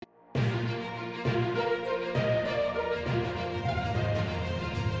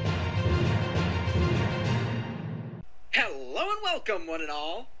Welcome, one and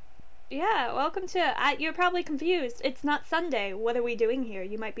all. Yeah, welcome to. You're probably confused. It's not Sunday. What are we doing here?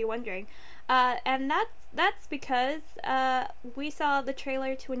 You might be wondering. And that's because we saw the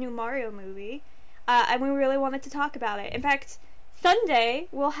trailer to a new Mario movie, and we really wanted to talk about it. In fact, Sunday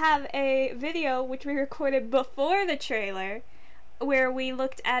we'll have a video which we recorded before the trailer, where we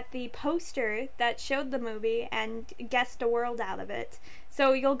looked at the poster that showed the movie and guessed a world out of it.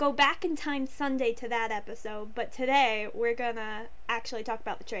 So you'll go back in time Sunday to that episode, but today we're gonna actually talk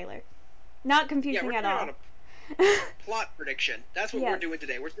about the trailer. Not confusing at all. On a plot prediction. That's what Yes. we're doing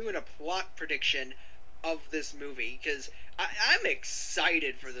today. We're doing a plot prediction of this movie because I'm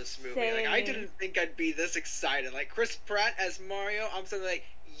excited for this movie. Like, I Same. didn't think I'd be this excited. Like, Chris Pratt as Mario, I'm sort of like,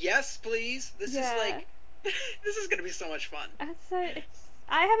 yes, please. This Yeah. is like, this is gonna be so much fun.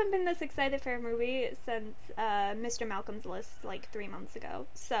 I haven't been this excited for a movie since Mr. Malcolm's List like 3 months ago.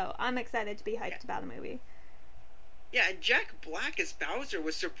 So I'm excited to be hyped about a movie. Yeah, and Jack Black as Bowser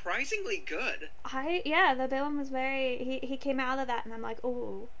was surprisingly good. The villain was he came out of that and I'm like,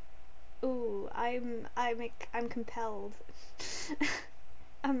 I'm compelled.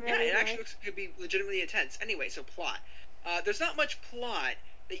 I'm Yeah, really it actually looks could be legitimately intense. Anyway, so plot. There's not much plot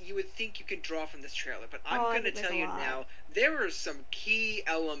that you would think you could draw from this trailer, but I'm I going to think there's tell a you lot. now, there are some key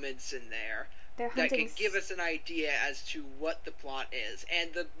elements in there They're that hunting can give us an idea as to what the plot is.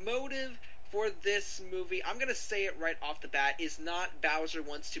 And the motive for this movie, I'm going to say it right off the bat, is not Bowser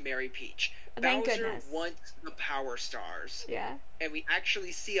wants to marry Peach. Thank Bowser goodness. wants the Power Stars. Yeah. And we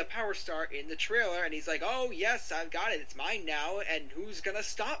actually see a Power Star in the trailer, and he's like, oh, yes, I've got it. It's mine now, and who's going to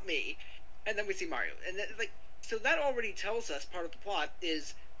stop me? And then we see Mario. And so that already tells us part of the plot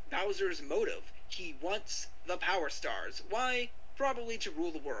is Bowser's motive. He wants the Power Stars. Why? Probably to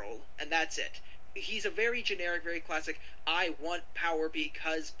rule the world, and that's it. He's a very generic, very classic, I want power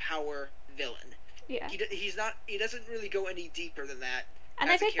because power villain. Yeah. He doesn't really go any deeper than that. And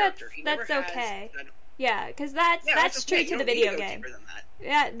as I think a character. that's He never has okay. that- Yeah, because that's okay. true You to the don't need video go game. deeper than that.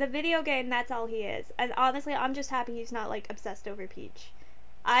 Yeah, the video game, that's all he is. And honestly, I'm just happy he's not, like, obsessed over Peach.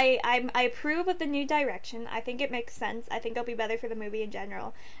 I approve of the new direction. I think it makes sense. I think it'll be better for the movie in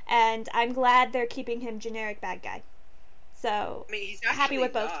general. And I'm glad they're keeping him generic bad guy. So, I mean, he's happy actually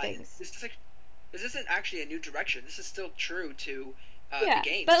with both not. things. This isn't actually a new direction. This is still true to Yeah, the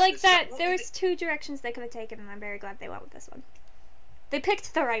games. but like This- that, there was two directions they could have taken, and I'm very glad they went with this one. They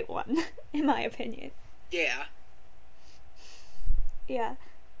picked the right one, in my opinion. Yeah.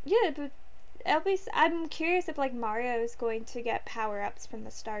 Yeah, but I'm curious if like Mario is going to get power-ups from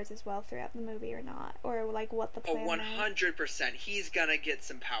the stars as well throughout the movie or not, or like what the Oh, plan is. 100%. He's gonna get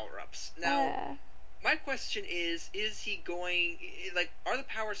some power-ups. Now, my question is he going, like, are the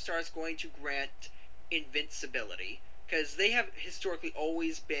Power Stars going to grant invincibility? Because they have historically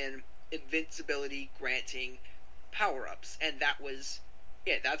always been invincibility granting power-ups, and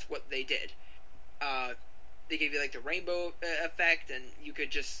that's what they did. They gave you, like, the rainbow effect, and you could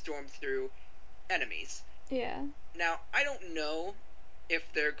just storm through enemies. Yeah. Now, I don't know if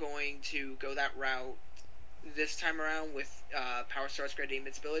they're going to go that route this time around with Power Stars granting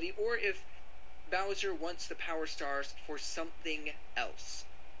invincibility, or if Bowser wants the Power Stars for something else.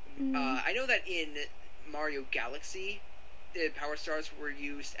 I know that in Mario Galaxy, the Power Stars were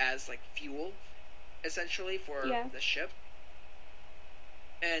used as, like, fuel, essentially, for the ship.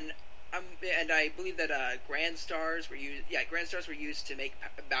 And I believe that Grand Stars were used. Yeah, Grand Stars were used to make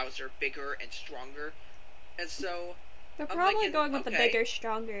Bowser bigger and stronger. And so They're I'm probably thinking, going with the okay. bigger,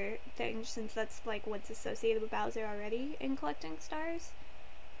 stronger thing, since that's like what's associated with Bowser already in collecting stars.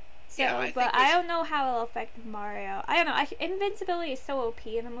 So, Yeah, I but think I this- don't know how it'll affect Mario. I don't know. Invincibility is so OP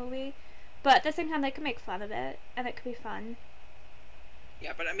in the movie, but at the same time, they could make fun of it, and it could be fun.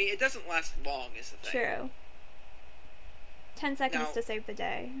 Yeah, but I mean, it doesn't last long, is the thing. True. 10 seconds Now- to save the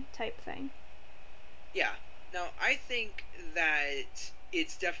day, type thing. Yeah. Now, I think that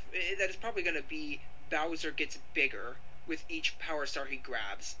that it's probably going to be Bowser gets bigger with each Power Star he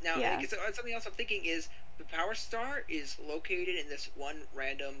grabs. Now, Yeah. because something else I'm thinking is the Power Star is located in this one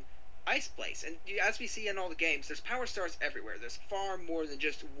random ice place, and as we see in all the games, there's Power Stars everywhere. There's far more than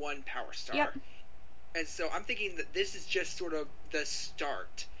just one Power Star. Yep. And so I'm thinking that this is just sort of the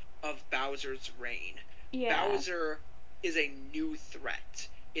start of Bowser's reign. Yeah. Bowser is a new threat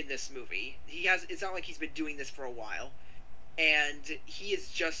in this movie. It's not like he's been doing this for a while, and he is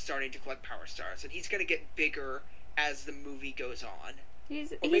just starting to collect Power Stars, and he's going to get bigger as the movie goes on.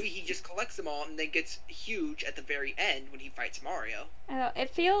 Or maybe he just collects them all and then gets huge at the very end when he fights Mario. He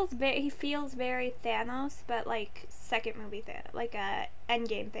feels very Thanos, but like second movie Thanos, like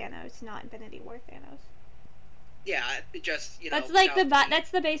Endgame Thanos, not Infinity War Thanos. Yeah, it just, That's like without that's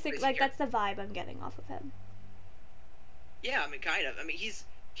the basic, basic like that's the vibe I'm getting off of him. Yeah, I mean, kind of. I mean, he's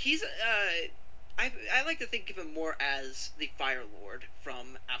I like to think of him more as the Fire Lord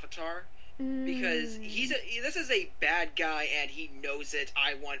from Avatar, because Mm. this is a bad guy and he knows it.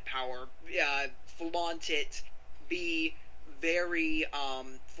 I want power. Flaunt it. Be very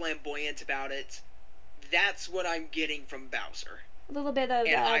flamboyant about it. That's what I'm getting from Bowser, A little bit of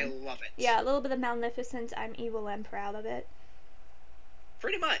and I love it. yeah, a little bit of Magnificent. I'm evil and proud of it.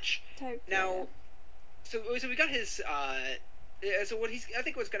 Pretty much. Type, yeah. Now, so we got his. So what he's I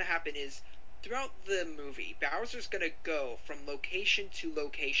think what's going to happen is throughout the movie, Bowser's going to go from location to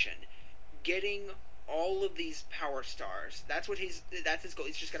location, getting all of these power stars. That's his goal.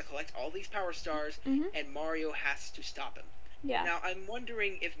 He's just going to collect all these power stars, Mhm. and Mario has to stop him. Yeah. Now I'm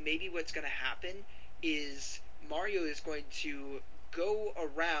wondering if maybe what's going to happen is Mario is going to go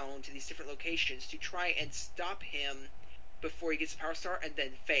around to these different locations to try and stop him before he gets a power star, and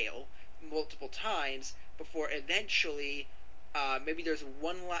then fail multiple times before eventually maybe there's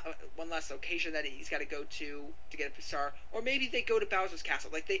one last location that he's got to go to get a star, or maybe they go to Bowser's castle.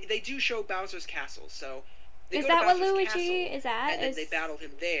 Like they do show Bowser's castle, so they Is go to that what Bowser's Luigi castle, is at? and then they battle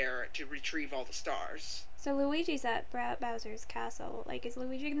him there to retrieve all the stars. So Luigi's at Bowser's castle. Like, is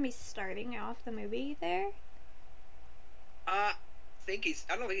Luigi gonna be starting off the movie there? Uh, I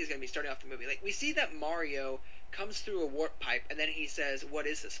don't think he's gonna be starting off the movie. Like we see that Mario comes through a warp pipe, and then he says, "What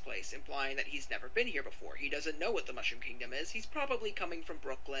is this place?" implying that he's never been here before. He doesn't know what the Mushroom Kingdom is. He's probably coming from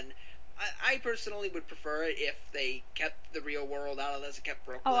Brooklyn. I personally would prefer it if they kept the real world out of this and kept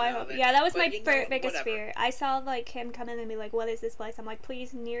Brooklyn Oh, I out hope. of it. Yeah, that was But, my biggest whatever. fear. I saw like him come in and be like, "What is this place?" I'm like,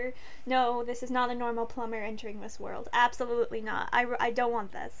 "Please, no, this is not a normal plumber entering this world. Absolutely not. I don't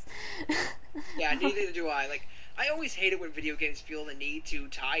want this." Yeah, neither do I. Like, I always hate it when video games feel the need to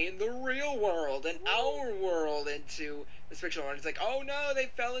tie in the real world and our world into the fictional world. It's like, oh no, they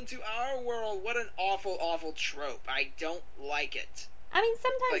fell into our world. What an awful, awful trope. I don't like it. I mean,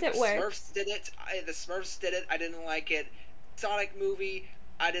 sometimes Like, it the works. Smurfs did it. The Smurfs did it. I didn't like it. Sonic movie,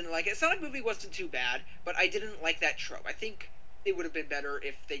 I didn't like it. Sonic movie wasn't too bad, but I didn't like that trope. I think it would have been better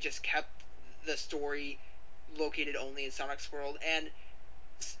if they just kept the story located only in Sonic's world, and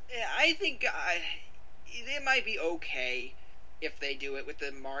I think it might be okay if they do it with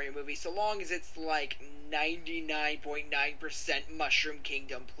the Mario movie, so long as it's like 99.9% Mushroom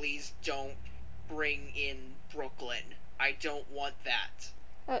Kingdom. Please don't bring in Brooklyn. I don't want that.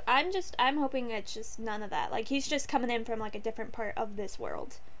 I'm hoping it's just none of that. Like, he's just coming in from like a different part of this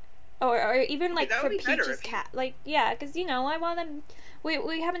world. Or even Okay, like that for would be better Peach's if cat, like yeah, because I want them.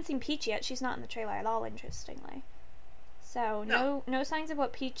 We haven't seen Peach yet. She's not in the trailer at all. Interestingly, so No. no signs of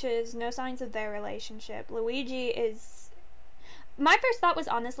what Peach is. No signs of their relationship. Luigi is. My first thought was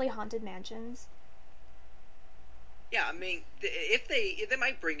honestly Haunted Mansions. Yeah, I mean, if they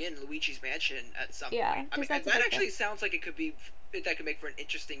might bring in Luigi's Mansion at some Yeah, point. I 'cause mean, that's a that big actually thing. sounds like it could be that could make for an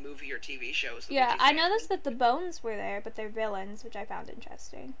interesting movie or TV show. Is Yeah, Luigi's I Mansion. noticed that the bones were there, but they're villains, which I found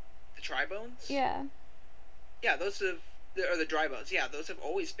interesting. The Tribones. Yeah. Yeah, those have or the Dry Bones. Yeah, those have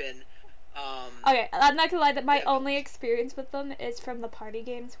always been. Okay, I'm not gonna lie. That my Yeah, only experience with them is from the party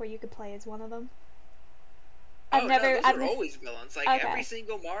games where you could play as one of them. I've Oh never. no, those I've are ne- always villains. Like Okay. every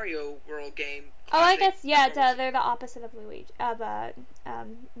single Mario World game. Oh, I Classic, guess yeah. that's always- They're the opposite of Luigi. Wow.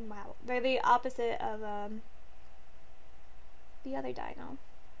 They're the opposite of the other dino,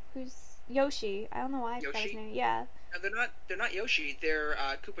 who's Yoshi. I don't know why I forgot his Yoshi? name. Yeah. No, they're not Yoshi. They're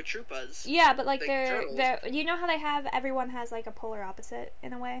Koopa Troopas. Yeah, but like Like they're turtles. they're. You know how they have everyone has like a polar opposite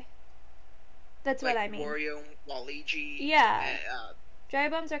in a way. That's Like what I mean. Wario, Waluigi. Yeah. Uh, Dry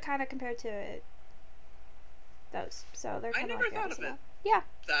bones are kind of compared to those, so they're I kind of never like the thought of opposite. it Yeah.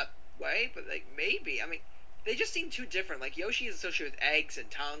 that way, but like maybe. I mean, they just seem too different. Like Yoshi is associated with eggs and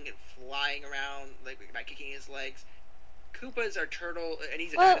tongue and flying around, like by kicking his legs. Koopas are turtle, and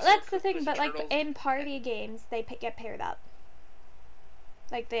he's a Well, dinosaur. that's the thing, Koopas but are like turtles. in party games, they get paired up.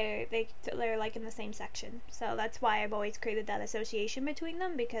 Like they're like in the same section, so that's why I've always created that association between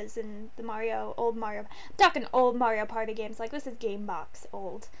them. Because in the old Mario, I'm talking old Mario Party games, like this is Game Box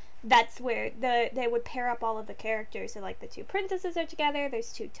old. That's where they would pair up all of the characters. So like the two princesses are together.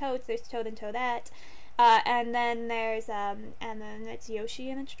 There's two Toads. There's Toad and Toadette, and then it's Yoshi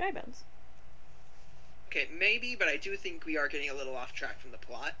and it's Dry Bones. Okay, maybe, but I do think we are getting a little off track from the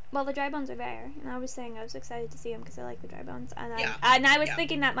plot. Well, the dry bones are there, and I was saying I was excited to see them because I like the dry bones, and Yeah. I was Yeah.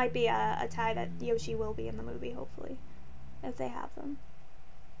 thinking that might be a tie that Yoshi will be in the movie, hopefully, if they have them.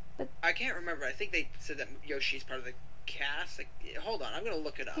 I can't remember. I think they said that Yoshi's part of the cast. Like, hold on, I'm gonna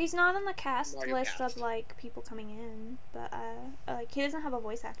look it up. He's not on the cast Mario list cast. of like people coming in, but like he doesn't have a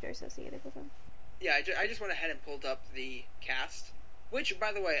voice actor associated with him. Yeah, I just went ahead and pulled up the cast. Which,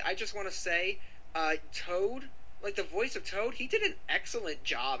 by the way, I just want to say, Toad like the voice of Toad, he did an excellent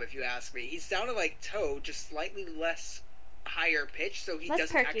job, if you ask me. He sounded like Toad, just slightly less higher pitch, so he Less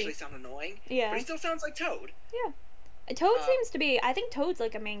doesn't perky. actually sound annoying. Yeah. But he still sounds like Toad. Yeah. Toad seems to be. I think Toad's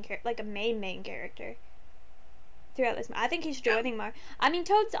like a main character throughout this. I think he's joining more. I mean,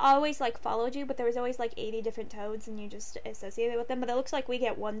 Toad's always like followed you, but there was always like 80 different Toads, and you just associated with them. But it looks like we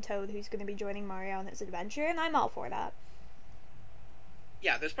get one Toad who's going to be joining Mario on his adventure, and I'm all for that.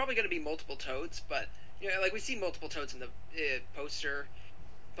 Yeah, there's probably going to be multiple Toads, but like we see multiple Toads in the poster.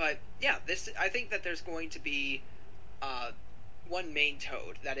 But yeah, I think that there's going to be one main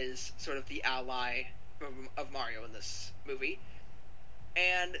Toad that is sort of the ally of Mario in this movie.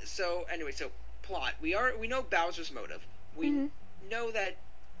 And so anyway, so plot. We know Bowser's motive. We know that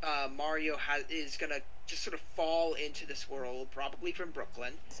Mario is gonna just sort of fall into this world, probably from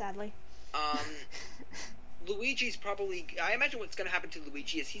Brooklyn. Sadly. Luigi's probably. I imagine what's gonna happen to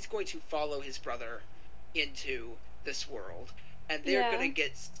Luigi is he's going to follow his brother into this world, and they're gonna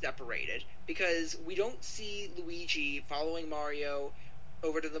get separated because we don't see Luigi following Mario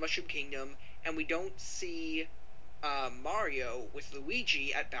over to the Mushroom Kingdom, and we don't see Mario with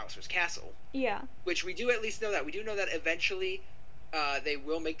Luigi at Bowser's Castle. Yeah. Which we do at least know that. We do know that eventually they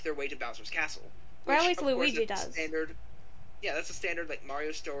will make their way to Bowser's Castle. Or at least Luigi does. That's a standard like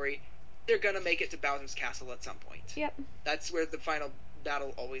Mario story. They're gonna make it to Bowser's Castle at some point. Yep. That's where the final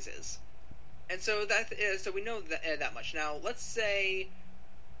battle always is. And so so we know that much. Now let's say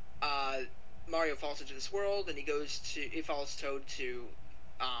Mario falls into this world and he follows Toad to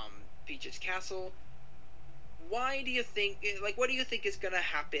Peach's castle. What do you think is gonna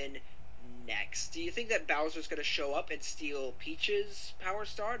happen next? Do you think that Bowser's gonna show up and steal Peach's Power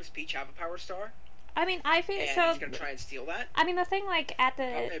Star? Does Peach have a Power Star? I mean, I think and so. He's gonna try and steal that. I mean, the thing like at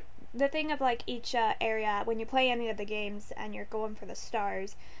the thing of like each area when you play any of the games and you're going for the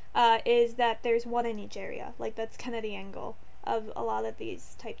stars, is that there's one in each area. Like that's kind of the angle of a lot of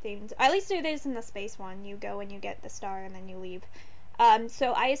these type things. At least it is in the space one. You go and you get the star and then you leave.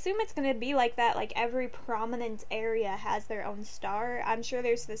 So I assume it's going to be like that, like every prominent area has their own star. I'm sure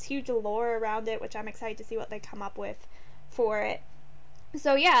there's this huge lore around it, which I'm excited to see what they come up with for it.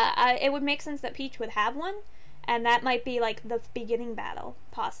 So yeah, it would make sense that Peach would have one, and that might be like the beginning battle,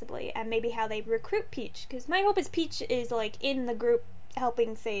 possibly, and maybe how they recruit Peach, because my hope is Peach is like in the group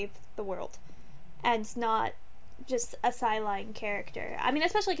helping save the world, and not just a sideline character. I mean,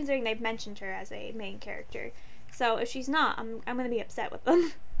 especially considering they've mentioned her as a main character. So if she's not, I'm gonna be upset with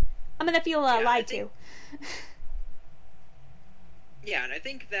them. I'm gonna feel lied to. Yeah, and I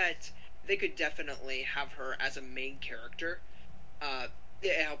think that they could definitely have her as a main character,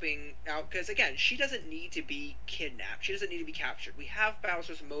 helping out. Because again, she doesn't need to be kidnapped. She doesn't need to be captured. We have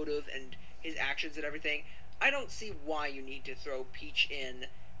Bowser's motive and his actions and everything. I don't see why you need to throw Peach in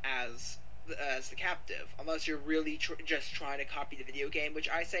as the captive, unless you're really just trying to copy the video game. Which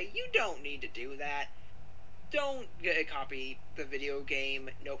I say you don't need to do that. Don't copy the video game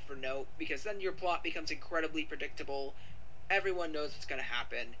note for note, because then your plot becomes incredibly predictable. Everyone knows what's going to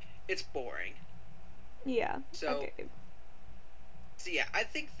happen. It's boring. Yeah. So yeah, I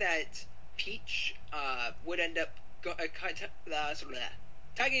think that Peach would end up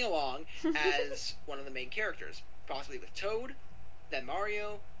tagging along as one of the main characters, possibly with Toad, then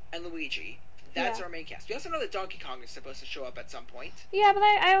Mario, and Luigi. That's our main cast. We also know that Donkey Kong is supposed to show up at some point. Yeah, but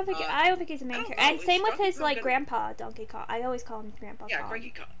I don't think he's a main character. And same with his grandpa Donkey Kong. I always call him Grandpa Kong. Yeah,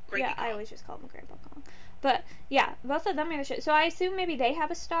 Cranky Kong. I always just call him Grandpa Kong. But yeah, both of them are the shit. So I assume maybe they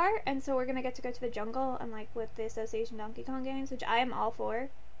have a star, and so we're gonna get to go to the jungle and like with the Association Donkey Kong games, which I am all for.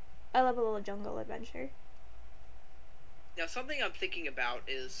 I love a little jungle adventure. Now, something I'm thinking about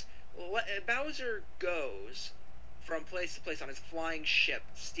is Bowser goes from place to place on his flying ship,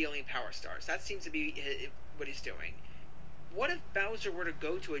 stealing Power Stars. That seems to be what he's doing. What if Bowser were to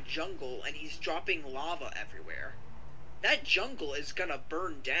go to a jungle and he's dropping lava everywhere? That jungle is gonna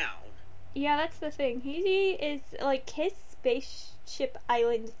burn down. Yeah, that's the thing. He is, like, his spaceship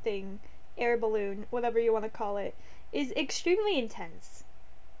island thing, air balloon, whatever you want to call it, is extremely intense.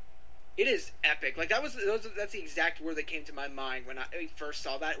 It is epic. Like, that's the exact word that came to my mind when I first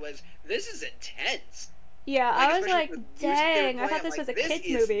saw that was, this is intense. Yeah, I was like, dang, I thought this was a kid's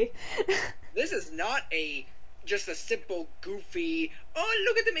movie. This is not just a simple, goofy, oh,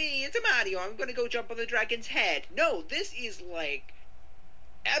 look at me, it's a Mario, I'm gonna go jump on the dragon's head. No, this is, like,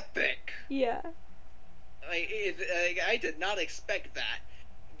 epic. Yeah. I did not expect that.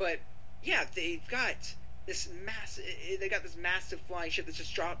 But, yeah, they got this massive flying ship that's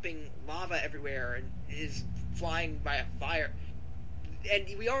just dropping lava everywhere and is flying by a fire. And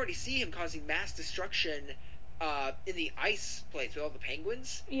we already see him causing mass destruction in the ice place with all the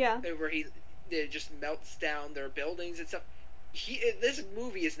penguins. Yeah. Where it just melts down their buildings and stuff. This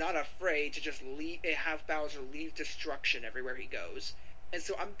movie is not afraid to just have Bowser leave destruction everywhere he goes. And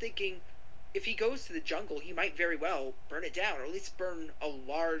so I'm thinking, if he goes to the jungle, he might very well burn it down, or at least burn a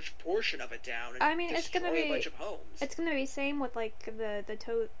large portion of it down and I mean, it's destroy gonna be a bunch of homes. it's gonna be same with like the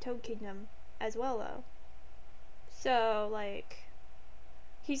Toad Kingdom as well, though. So like,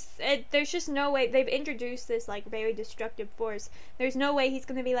 there's just no way they've introduced this like very destructive force. There's no way he's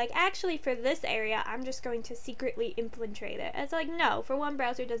gonna be like, actually for this area I'm just going to secretly infiltrate it. It's like, no, for one,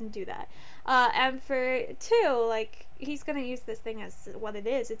 Bowser doesn't do that, and for two, like, he's gonna use this thing as what it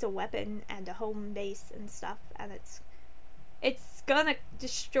is. It's a weapon and a home base and stuff, and it's gonna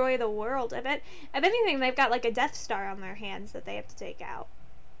destroy the world. I bet, if anything, they've got like a Death Star on their hands that they have to take out.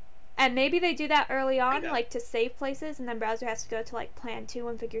 And maybe they do that early on, like to save places, and then Bowser has to go to like plan 2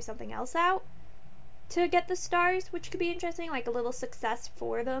 and figure something else out to get the stars, which could be interesting, like a little success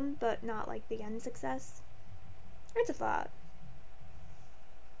for them, but not like the end success. It's a thought.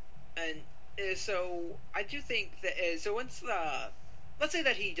 And so I do think that so once let's say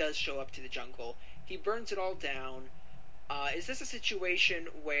that he does show up to the jungle, he burns it all down. Is this a situation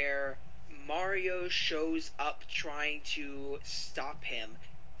where Mario shows up trying to stop him,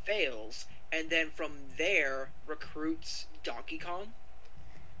 fails, and then from there recruits Donkey Kong?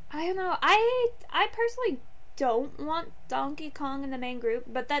 I don't know. I personally don't want Donkey Kong in the main group,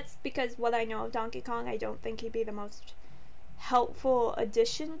 but that's because what I know of Donkey Kong, I don't think he'd be the most helpful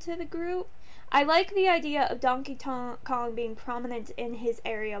addition to the group. I like the idea of Donkey Kong being prominent in his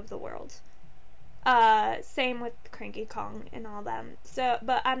area of the world. Same with Cranky Kong and all them. So,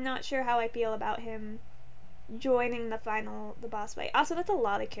 but I'm not sure how I feel about him joining the boss fight. Also, that's a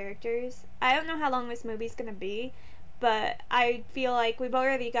lot of characters. I don't know how long this movie's gonna be, but I feel like we've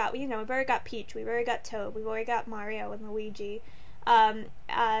already got Peach, we've already got Toad, we've already got Mario and Luigi.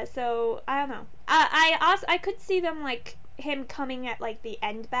 So I don't know. I could see them, like, him coming at like the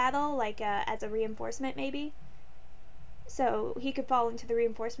end battle, like as a reinforcement maybe. So he could fall into the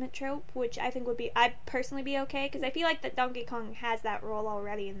reinforcement trope, which I think I'd personally be okay, because I feel like that Donkey Kong has that role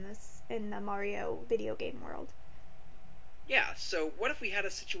already in the Mario video game world. Yeah, so what if we had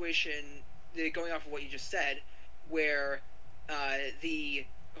a situation, going off of what you just said, where the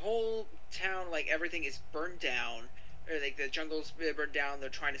whole town, like, everything is burned down, or like the jungle's burned down, they're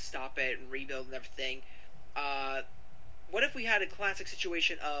trying to stop it and rebuild and everything. What if we had a classic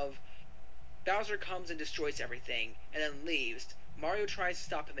situation of Bowser comes and destroys everything, and then leaves. Mario tries to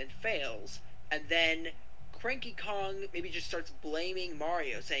stop him and fails, and then Cranky Kong maybe just starts blaming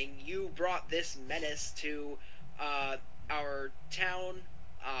Mario, saying, "You brought this menace to our town."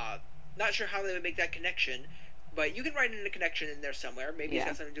 Not sure how they would make that connection, but you can write in a connection in there somewhere. Maybe it's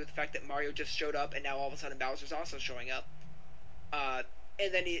got something to do with the fact that Mario just showed up, and now all of a sudden Bowser's also showing up.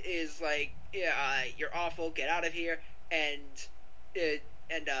 And then he is like, "You're awful, get out of here," and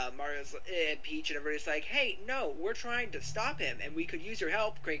Mario's and Peach and everybody's like, "Hey, no, we're trying to stop him, and we could use your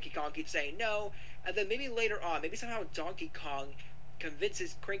help." Cranky Kong keeps saying no, and then maybe later on, maybe somehow Donkey Kong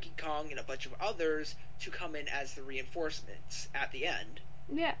convinces Cranky Kong and a bunch of others to come in as the reinforcements at the end.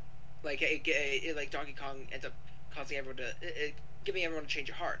 Yeah. Like, like Donkey Kong ends up causing everyone to, giving everyone a change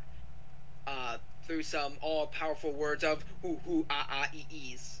of heart, through some all-powerful words of hoo ah ah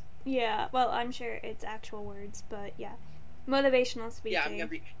e's. Yeah. Well, I'm sure it's actual words, but yeah. Motivational speaking. Yeah,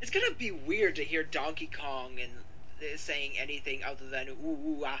 it's gonna be weird to hear Donkey Kong and saying anything other than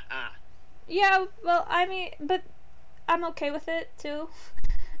ooh ah ah. Yeah, well, I mean, but I'm okay with it too.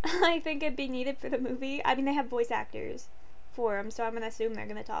 I think it'd be needed for the movie. I mean, they have voice actors for them, so I'm gonna assume they're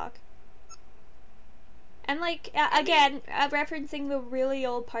gonna talk. And like again, referencing the really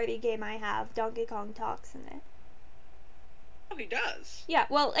old party game I have, Donkey Kong talks in it. Oh, he does. Yeah,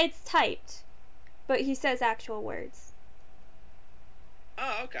 well, it's typed, but he says actual words.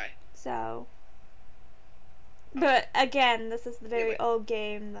 Oh, okay. So, but again, this is the very old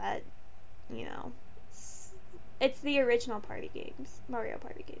game that, you know, it's the original party games, Mario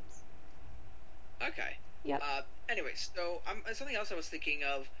Party games. Okay. Yep. Anyway, so something else I was thinking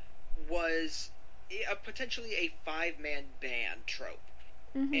of was potentially a 5-man band trope.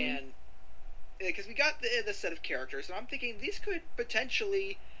 Mm-hmm. And because we got the set of characters, and I'm thinking these could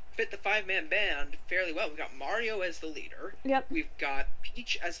potentially fit the 5-man band fairly well. We've got Mario as the leader. Yep. We've got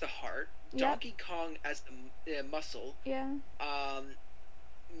Peach as the heart. Yep. Donkey Kong as the muscle. Yeah.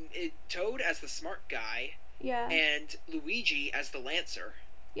 Toad as the smart guy. Yeah. And Luigi as the lancer.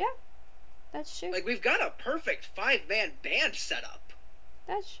 Yeah. That's true. Like, we've got a perfect 5-man band set up.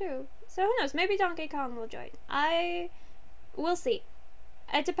 That's true. So who knows? Maybe Donkey Kong will join. We'll see.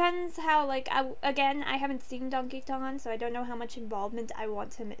 It depends how, like, I haven't seen Donkey Kong, so I don't know how much involvement I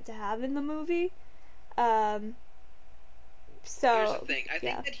want him to have in the movie. Um, so, Here's the thing. I yeah.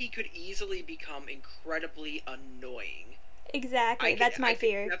 think that he could easily become incredibly annoying. Exactly, that's my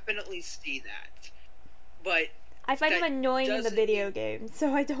fear. I can definitely see that. But I find him annoying in the doesn't video mean- games,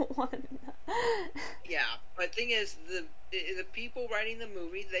 so I don't want him. Yeah, but the thing is, the people writing the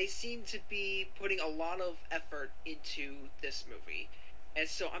movie, they seem to be putting a lot of effort into this movie. And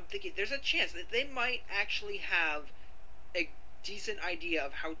so I'm thinking there's a chance that they might actually have a decent idea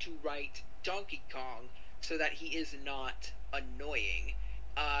of how to write Donkey Kong so that he is not annoying.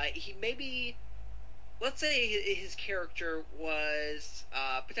 He maybe, let's say his character was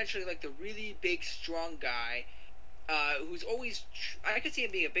potentially like the really big, strong guy who's always. I could see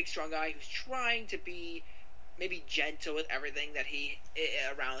him being a big, strong guy who's trying to be maybe gentle with everything that he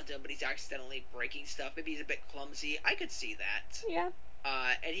around him, but he's accidentally breaking stuff. Maybe he's a bit clumsy. I could see that. Yeah.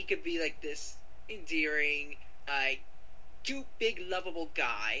 And he could be like this endearing, cute, big, lovable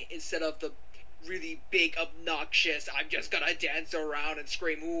guy instead of the really big, obnoxious, I'm just gonna dance around and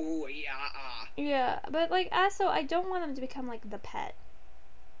scream, ooh, yeah, ah. Yeah, but, like, also, I don't want him to become, like, the pet.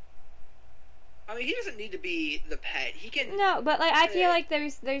 I mean, he doesn't need to be the pet. He can. No, but, like, I feel like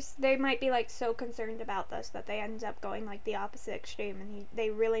they might be, like, so concerned about this that they end up going, like, the opposite extreme, and they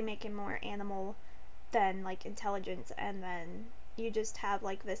really make him more animal than, like, intelligence, and then you just have,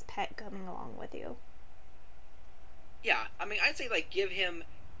 like, this pet coming along with you. Yeah, I mean, I'd say, like, give him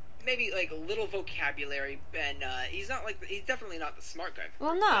maybe, like, a little vocabulary, and he's definitely not the smart guy.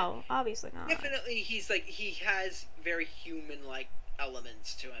 Well, no, obviously not. Definitely, he has very human-like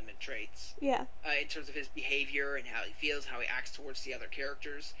elements to him and traits. Yeah. In terms of his behavior and how he feels, how he acts towards the other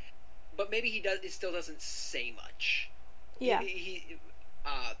characters. But maybe he still doesn't say much. Yeah.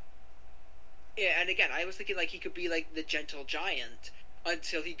 Yeah, and again, I was thinking, like, he could be, like, the gentle giant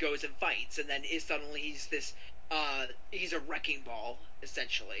until he goes and fights, and then suddenly he's this, he's a wrecking ball,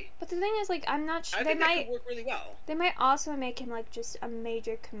 essentially. But the thing is, like, I'm not sure. I think that could work really well. They might also make him, like, just a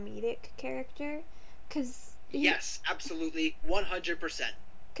major comedic character, because... Yes, absolutely, 100%.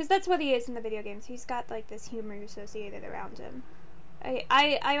 Because that's what he is in the video games. He's got, like, this humor associated around him.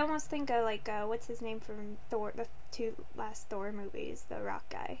 I almost think of, like, what's his name from Thor, the two last Thor movies, the rock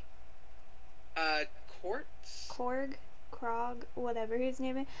guy. Quartz? Krog, whatever his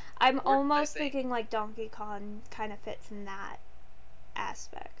name is. I'm almost thinking, like, Donkey Kong kind of fits in that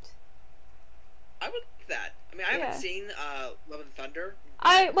aspect. I would like that. I mean, I haven't seen Love and Thunder.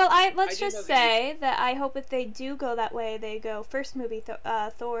 Let's just say that I hope if they do go that way, they go first movie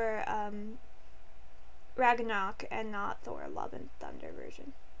Thor Ragnarok and not Thor Love and Thunder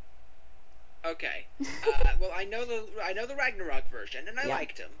version. Okay. Well, I know the Ragnarok version, and I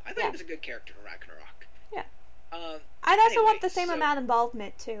liked him. I thought he was a good character in Ragnarok. Yeah. I'd also want the same amount of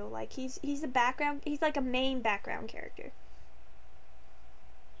involvement too. Like he's a background. He's like a main background character.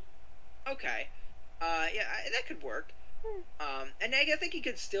 Okay. Yeah, that could work. And I think he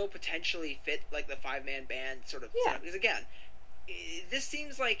could still potentially fit like the 5-man band sort of setup. Because again, this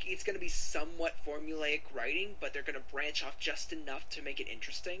seems like it's going to be somewhat formulaic writing, but they're going to branch off just enough to make it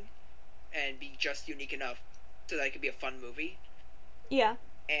interesting and be just unique enough so that it could be a fun movie. Yeah.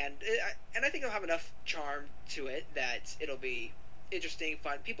 And I think it'll have enough charm to it that it'll be interesting,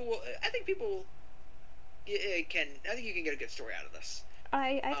 fun. I think you can get a good story out of this.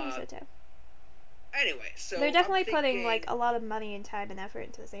 I think so too. Anyway, so they're definitely putting like a lot of money and time and effort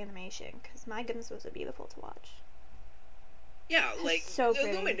into this animation because my goodness, was it beautiful to watch. Yeah, like so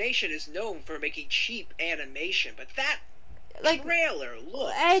Illumination is known for making cheap animation, but that trailer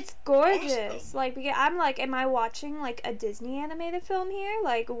looks it's gorgeous. Awesome. Like I'm like, am I watching like a Disney animated film here?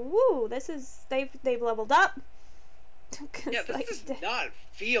 Like, woo, they've leveled up. Yeah, this does not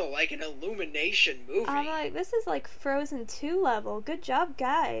feel like an Illumination movie. I'm like, this is like Frozen 2 level. Good job,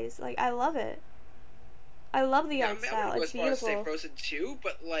 guys. Like, I love it. I love the art style. It's beautiful. I wouldn't go as far as say Frozen 2,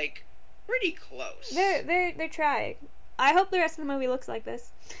 but like pretty close. They're trying. I hope the rest of the movie looks like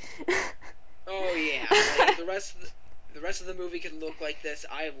this. Oh yeah, like, the rest of the movie can look like this.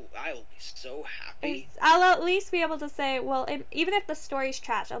 I will be so happy. I'll at least be able to say, well, even if the story's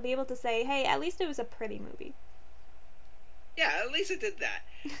trash, I'll be able to say, hey, at least it was a pretty movie. Yeah, at least it did that.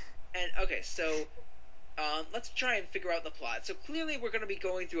 And okay, so let's try and figure out the plot. So clearly we're going to be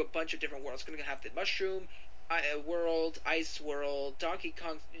going through a bunch of different worlds. We're going to have the Mushroom World, Ice World, Donkey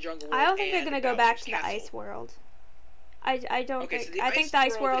Kong Jungle World. I don't think they're going to go back to Castle. the Ice World. I don't think. So I think the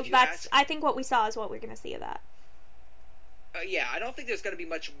Ice World. I think what we saw is what we're going to see of that. Yeah, I don't think there's going to be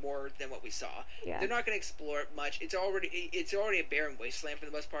much more than what we saw. Yeah. They're not going to explore it much. It's already a barren wasteland for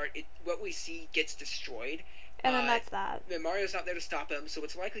the most part. What we see gets destroyed, And then that's that. Mario's not there to stop him, so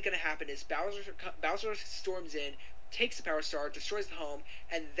what's likely going to happen is Bowser storms in, takes the Power Star, destroys the home,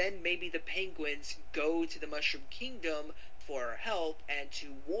 and then maybe the penguins go to the Mushroom Kingdom for help and to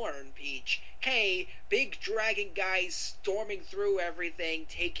warn Peach, hey, big dragon guys storming through everything,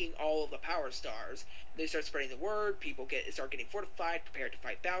 taking all of the Power Stars. They start spreading the word, people start getting fortified, prepared to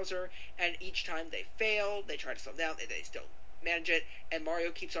fight Bowser, and each time they fail, they try to slow down, they still manage it, and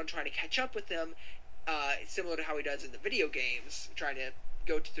Mario keeps on trying to catch up with them, similar to how he does in the video games, trying to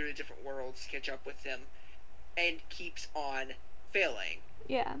go through the different worlds, catch up with them, and keeps on failing.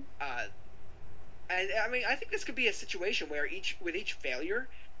 Yeah. And I mean, I think this could be a situation where with each failure,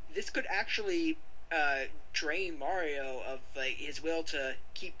 this could actually drain Mario of like his will to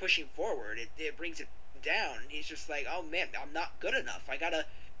keep pushing forward. It brings it down. He's just like, oh man, I'm not good enough.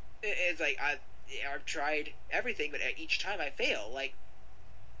 It's like I've tried everything, but each time I fail. Like,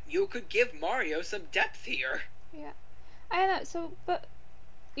 you could give Mario some depth here. Yeah, I don't know. So, but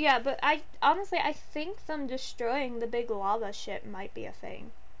I honestly I think them destroying the big lava ship might be a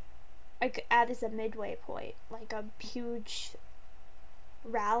thing. Like, as a midway point, like a huge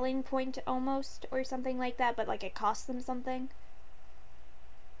rallying point almost, or something like that, but like it costs them something.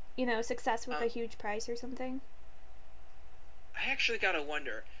 You know, success with a huge price or something. I actually gotta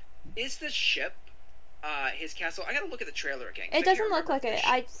wonder, is the ship his castle? I gotta look at the trailer again. It doesn't look like it.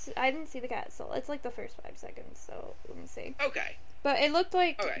 I didn't see the castle. It's like the first 5 seconds, so let me see. Okay. But it looked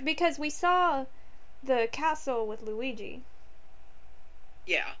like, because we saw the castle with Luigi.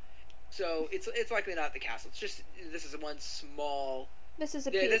 Yeah. So it's likely not the castle. It's just this is one small. This is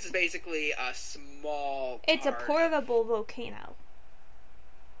basically a small. It's a portable volcano.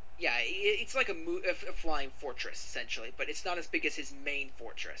 Yeah, it's like a flying fortress essentially, but it's not as big as his main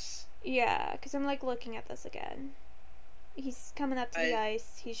fortress. Yeah, because I'm like looking at this again. He's coming up to the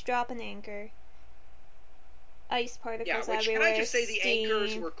ice. He's dropping anchor. Ice particles everywhere. Can I just say the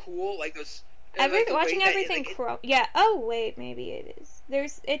anchors were cool, like those. Watching everything yeah. Oh wait, maybe it is.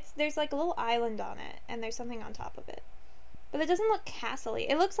 There's like a little island on it, and there's something on top of it. But it doesn't look castle-y.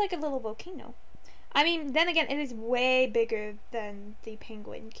 It looks like a little volcano. I mean, then again, it is way bigger than the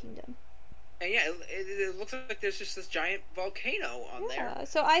Penguin Kingdom. And yeah, it looks like there's just this giant volcano on there. Yeah,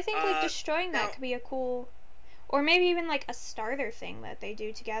 so I think like destroying that could be a cool, or maybe even like a starter thing that they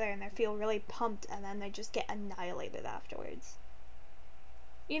do together, and they feel really pumped, and then they just get annihilated afterwards.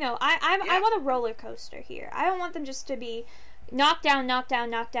 You know, I want a roller coaster here. I don't want them just to be knock down, knock down,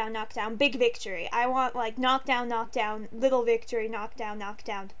 knock down, knock down, big victory. I want like knock down, little victory, knock down,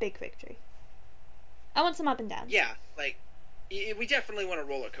 big victory. I want some up and down. Yeah, like we definitely want a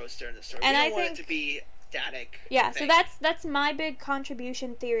roller coaster in the story. And we don't want it to be static. Yeah, so that's my big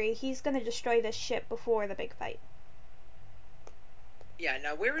contribution theory. He's gonna destroy this ship before the big fight. Yeah,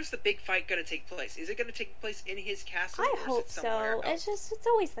 now where is the big fight going to take place? Is it going to take place in his castle? I hope so. It's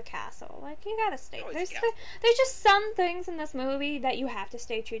always the castle. Like, you gotta stay. There's just some things in this movie that you have to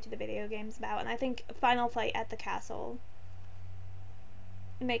stay true to the video games about, and I think final fight at the castle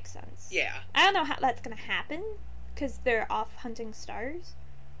makes sense. Yeah. I don't know how that's going to happen, because they're off hunting stars,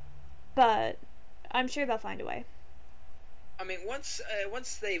 but I'm sure they'll find a way. I mean, once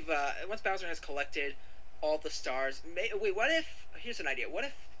Bowser has collected all the stars. Wait, what if... Here's an idea. What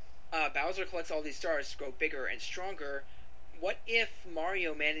if Bowser collects all these stars to grow bigger and stronger? What if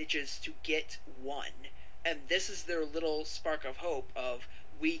Mario manages to get one? And this is their little spark of hope of,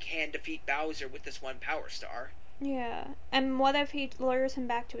 we can defeat Bowser with this one Power Star. Yeah. And what if he lures him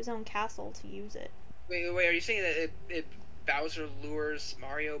back to his own castle to use it? Wait, are you saying that Bowser lures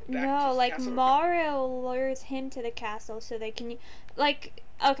Mario back to his castle? No, like Mario lures him to the castle so they can... Like...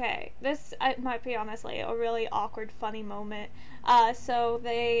 Okay, this might be honestly a really awkward, funny moment. So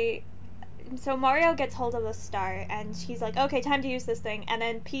Mario gets hold of the star, and he's like, okay, time to use this thing. And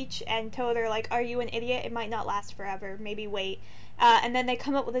then Peach and Toad are like, are you an idiot? It might not last forever. Maybe wait. And then they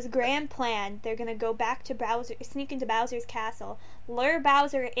come up with this grand plan. They're gonna go back to Bowser, sneak into Bowser's castle, lure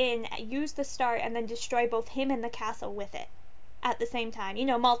Bowser in, use the star, and then destroy both him and the castle with it. At the same time, you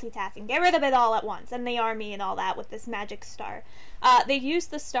know, multitasking, get rid of it all at once, and the army and all that with this magic star. They use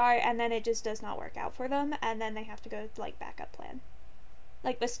the star, and then it just does not work out for them, and then they have to go to, like, backup plan.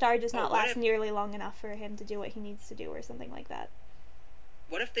 Like, the star does not last nearly long enough for him to do what he needs to do, or something like that.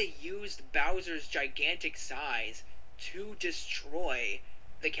 What if they used Bowser's gigantic size to destroy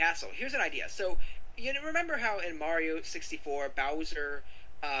the castle? Here's an idea. So, you know, remember how in Mario 64, Bowser...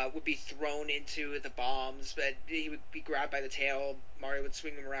 would be thrown into the bombs, but he would be grabbed by the tail, Mario would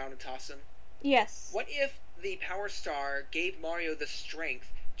swing him around and toss him? Yes. What if the Power Star gave Mario the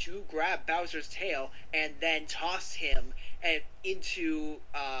strength to grab Bowser's tail and then toss him into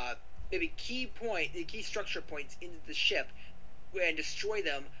maybe key structure points into the ship and destroy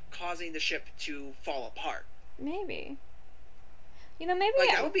them, causing the ship to fall apart. Maybe. Maybe like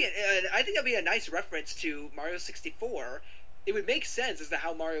that would be. I think that'd be a nice reference to Mario 64. It would make sense as to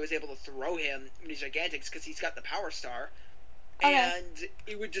how Mario was able to throw him when he's Gigantics because he's got the Power Star, and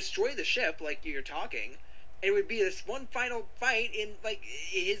it would destroy the ship like you're talking. It would be this one final fight in like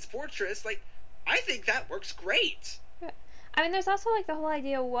his fortress. Like, I think that works great. I mean, there's also like the whole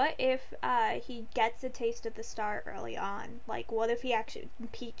idea. What if he gets a taste of the star early on? Like, what if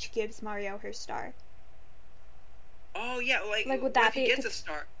Peach gives Mario her star? Oh yeah, like would that be? He gets a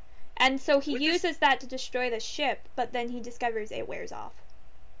star, and so he uses that to destroy the ship, but then he discovers it wears off.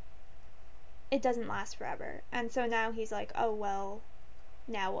 It doesn't last forever, and so now he's like, oh well,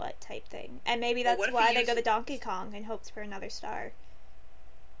 now what type thing? And maybe that's why they go to Donkey Kong in hopes for another star.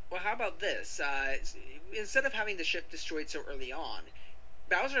 Well, how about this? Instead of having the ship destroyed so early on,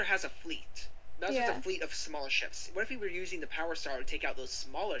 Bowser has a fleet. Bowser has a fleet of smaller ships. What if he were using the Power Star to take out those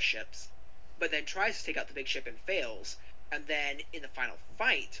smaller ships, but then tries to take out the big ship and fails, and then in the final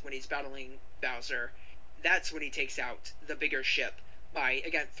fight, when he's battling Bowser, that's when he takes out the bigger ship by,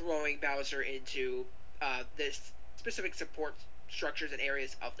 again, throwing Bowser into the specific support structures and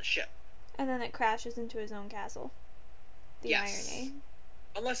areas of the ship. And then it crashes into his own castle. The irony.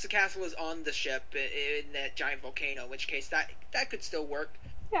 Unless the castle is on the ship in that giant volcano, in which case that could still work.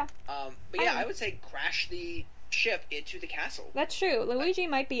 Yeah. But yeah, I would say crash the ship into the castle. That's true. Luigi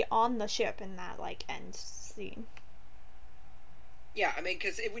might be on the ship in that like end scene. Yeah, I mean,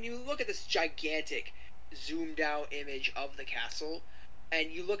 because when you look at this gigantic zoomed out image of the castle,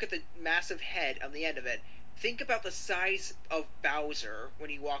 and you look at the massive head on the end of it, think about the size of Bowser when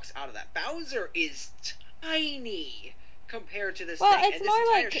he walks out of that. Bowser is tiny compared to this thing. Well, it's and more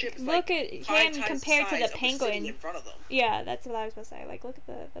like, look at him compared to the penguin in front of them. Yeah, that's what I was supposed to say. Like, look at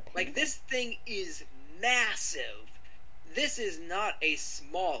the penguin. Like, this thing is massive. This is not a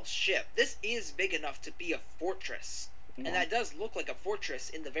small ship. This is big enough to be a fortress. Yeah. And that does look like a fortress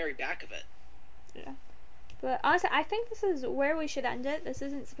in the very back of it. Yeah. But honestly, I think this is where we should end it. This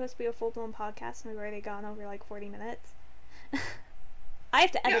isn't supposed to be a full-blown podcast, and we've already gone over like 40 minutes. I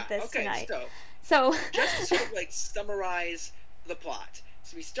have to edit this tonight. So just to sort of like summarize the plot.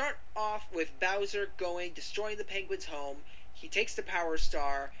 So we start off with Bowser destroying the penguin's home. He takes the Power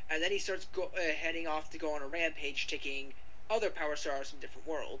Star, and then he starts heading off to go on a rampage, taking other Power Stars from different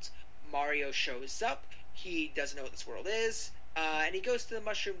worlds. Mario shows up. He doesn't know what this world is, and he goes to the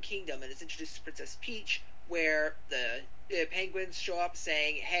Mushroom Kingdom and is introduced to Princess Peach, where the penguins show up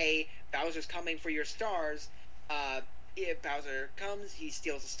saying, "Hey, Bowser's coming for your stars." If Bowser comes, he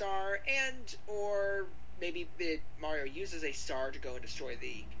steals a star, or maybe Mario uses a star to go and destroy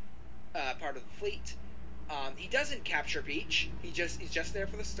the part of the fleet. He doesn't capture Peach. He's just there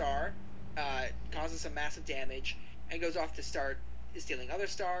for the star, causes some massive damage, and goes off to start stealing other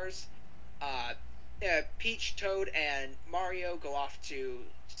stars. Peach, Toad, and Mario go off to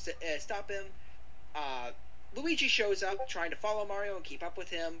stop him. Luigi shows up, trying to follow Mario and keep up with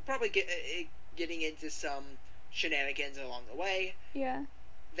him, probably getting into some shenanigans along the way. Yeah.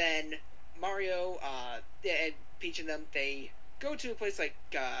 Then Mario and Peach and them, they go to a place like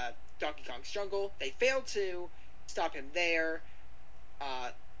Donkey Kong's jungle. They fail to stop him there.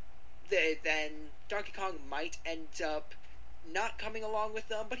 Then Donkey Kong might end up not coming along with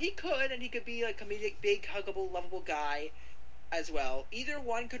them, but he could, and he could be a comedic, big, huggable, lovable guy as well. Either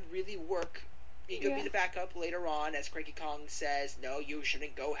one could really work. He could be the backup later on, as Cranky Kong says, "No, you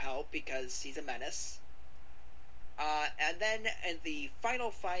shouldn't go help because he's a menace." And then in the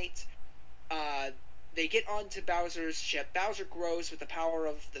final fight, they get onto Bowser's ship. Bowser grows with the power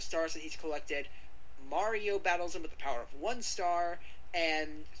of the stars that he's collected. Mario battles him with the power of one star,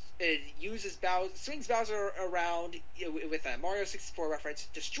 and swings Bowser around with a Mario 64 reference,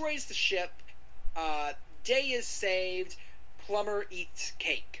 destroys the ship. Day is saved. Plumber eats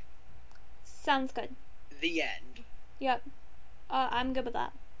cake. Sounds good. The end. Yep. I'm good with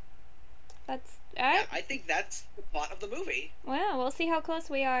that. That's alright. Yeah, I think that's the plot of the movie. Well, we'll see how close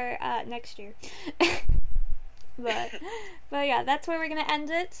we are next year. but yeah, that's where we're gonna end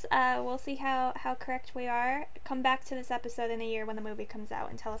it. We'll see how correct we are. Come back to this episode in a year when the movie comes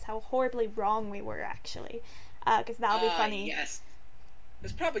out and tell us how horribly wrong we were, actually. Because that'll be funny. Yes.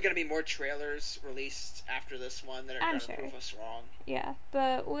 There's probably going to be more trailers released after this one that are going to prove us wrong. Yeah,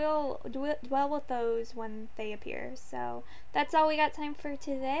 but we'll dwell with those when they appear. So that's all we got time for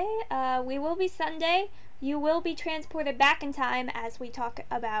today. We will be Sunday you will be transported back in time as we talk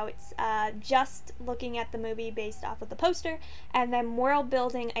about just looking at the movie based off of the poster, and then world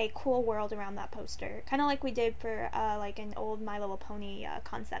building a cool world around that poster, kind of like we did for like an old My Little Pony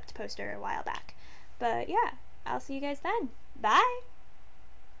concept poster a while back. But yeah, I'll see you guys then. Bye.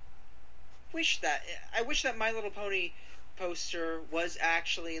 I wish that My Little Pony poster was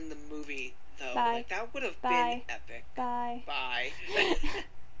actually in the movie though. Bye. Like that would have Bye. been epic. Bye.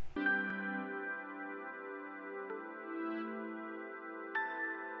 Bye.